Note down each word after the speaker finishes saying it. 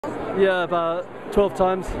Yeah, about 12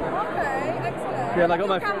 times. Okay, excellent. Yeah, and I got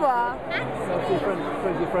my camera.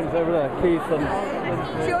 friends over there, Keith and.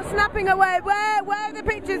 So you're snapping away. Where are the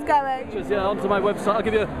pictures going? Yeah, onto my website. I'll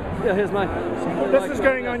give you. Yeah, here's my. This is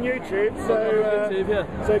going on YouTube, so YouTube,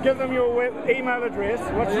 yeah. So give them your email address.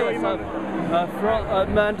 What's your email?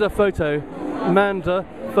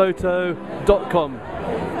 manderphoto.com.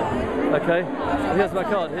 Okay. Here's my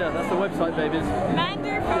card. Yeah, that's the website, babies.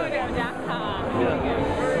 Manderphoto.com.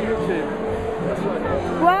 Yeah. YouTube. That's right.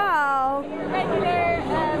 Wow. Regular.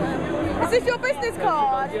 Is this your business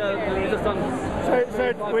card? Yeah, we've just done. So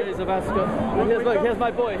 5 days of Ascot. Here's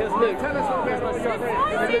my boy. Here's Luke. tell us all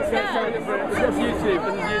about your friends. It's just YouTube. This is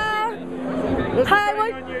YouTube. Hi, On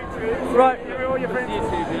YouTube. Right. Give me all your friends.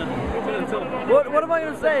 YouTube, yeah. What am I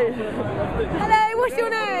going to say? hello, what's your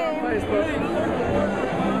name?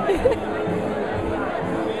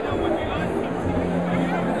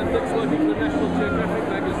 Luke's working for the National Geographic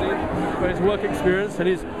magazine for his work experience, and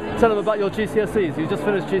he's telling them about your GCSEs. You just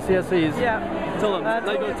finished GCSEs. Yeah. Tell them. Now you've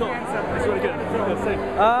got to talk. It's really good.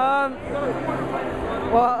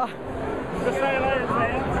 Well, Just say hello,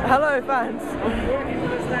 fans. hello fans. Working for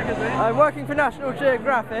this magazine. I'm working for National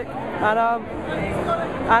Geographic, and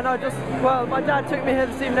I just, well, my dad took me here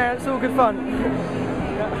this evening, and it's all good fun.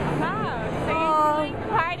 Wow. So you're doing the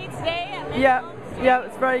party today at Yeah, Motcomb? yeah,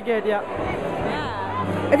 it's very good. Yeah.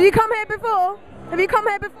 Yeah. Have you come here before? Have you come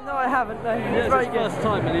here before? No, I haven't. No, Yeah, it's it's very his good. first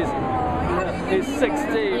time, and he's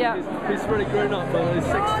 16. Yeah. He's really grown up, but he's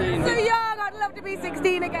 16. Oh, so young, I'd love to be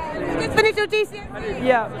 16 again. You just finished your GCSE?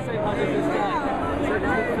 Yeah.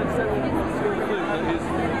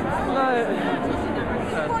 No.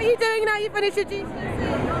 What are you doing now you finished your GCSE?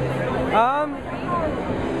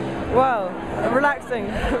 Well, relaxing.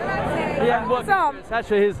 Yeah. What's up? It's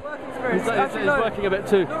actually he's working a bit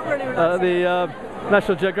too. The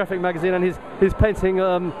National Geographic magazine, and he's painting,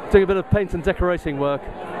 doing a bit of paint and decorating work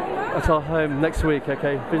at our home next week.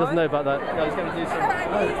 Okay, if he doesn't know about that, yeah, he's going to do something.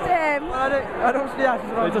 I don't see that.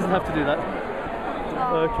 No, he doesn't have to do that.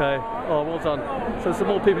 Okay. Oh, well done. So some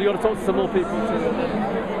more people. You got to talk to some more people.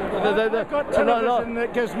 I've got television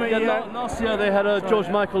that gives me. Last year they had a George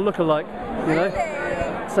Michael lookalike. You know.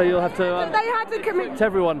 So you'll have to. They had to commit. To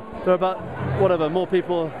everyone. There are about more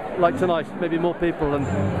people like tonight, maybe more people, and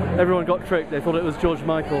everyone got tricked. They thought it was George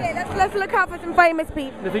Michael. Okay, let's look out for some famous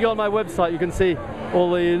people. If you go on my website, you can see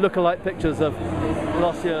all the lookalike pictures of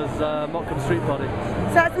last year's Motcomb street party.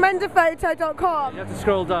 So that's manderphoto.com. You have to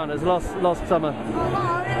scroll down. It's last summer.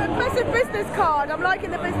 Oh, impressive business card. I'm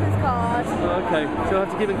liking the business card. Okay, so you'll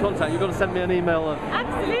have to keep in contact. You've got to send me an email.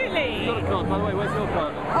 Absolutely. You've got a card, by the way. Where's your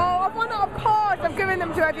card? Oh, I've run out of cards. I've given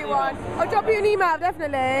them to everyone. I'll drop you an email,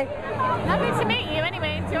 definitely. Lovely to meet you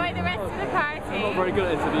anyway. Enjoy the rest of the party. I'm not very good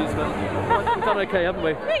at interviews, but we've done okay, haven't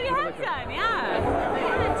we? We have done,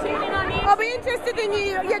 yeah. Tune in on YouTube. I'll be interested in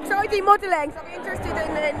you. Yeah, because I do modelling, so I'll be interested in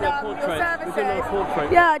your services.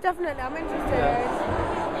 Yeah, definitely. I'm interested.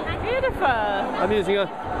 Beautiful. I'm using a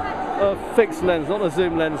fixed lens, not a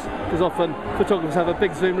zoom lens, because often photographers have a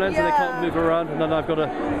big zoom lens and they can't move around, and then I've got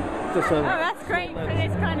just a. Oh, that's great for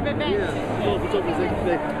this kind of event. Yeah, a lot of photographers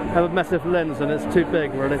they have a massive lens and it's too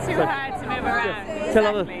big, really. Too hard to move around.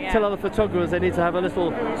 Tell other photographers they need to have a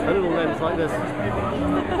little lens like this.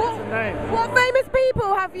 What famous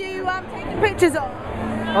people have you taken pictures of?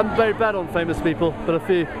 I'm very bad on famous people, but a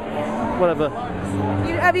few, whatever.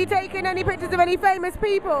 Have you taken any pictures of any famous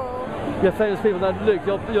people? Yeah, famous people. Now, Luke,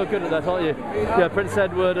 you're good at that, aren't you? Yeah, Prince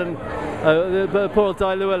Edward and the poor old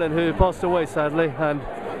Di Llewellyn, who passed away sadly, and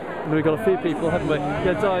we've got a few people, haven't we?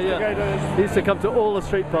 Yeah, Di. Yeah, he used to come to all the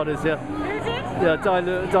street parties. Yeah. Who did? Yeah,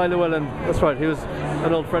 Di Llewellyn. That's right. He was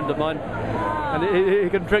an old friend of mine, and he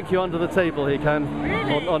can drink you under the table. He can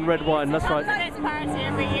on red wine. That's right. This party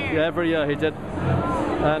every year. Yeah, every year he did.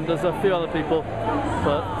 And there's a few other people,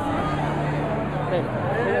 but. Hey,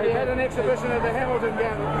 you had an exhibition at the Hamilton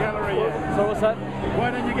Gallery. So what's that?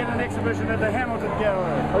 Why don't you get an exhibition at the Hamilton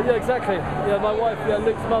Gallery? Oh yeah, exactly. Yeah, my wife,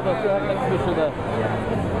 Luke's mother, she had an exhibition there.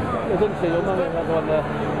 Yeah, didn't she? Your mother had one there.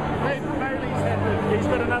 He's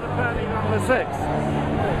got another party on the 6th.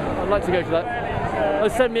 I'd like to go to that. Oh,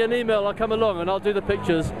 send me an email. I'll come along and I'll do the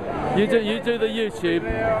pictures. You do the YouTube.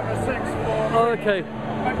 There on the 6th for okay.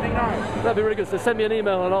 opening night. That'd be really good. So send me an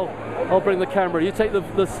email and I'll bring the camera. You take the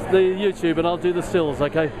YouTube and I'll do the stills.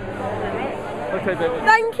 Okay. Okay, baby.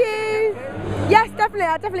 Thank you. Yes, definitely.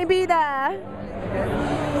 I'll definitely be there.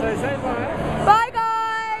 So say bye.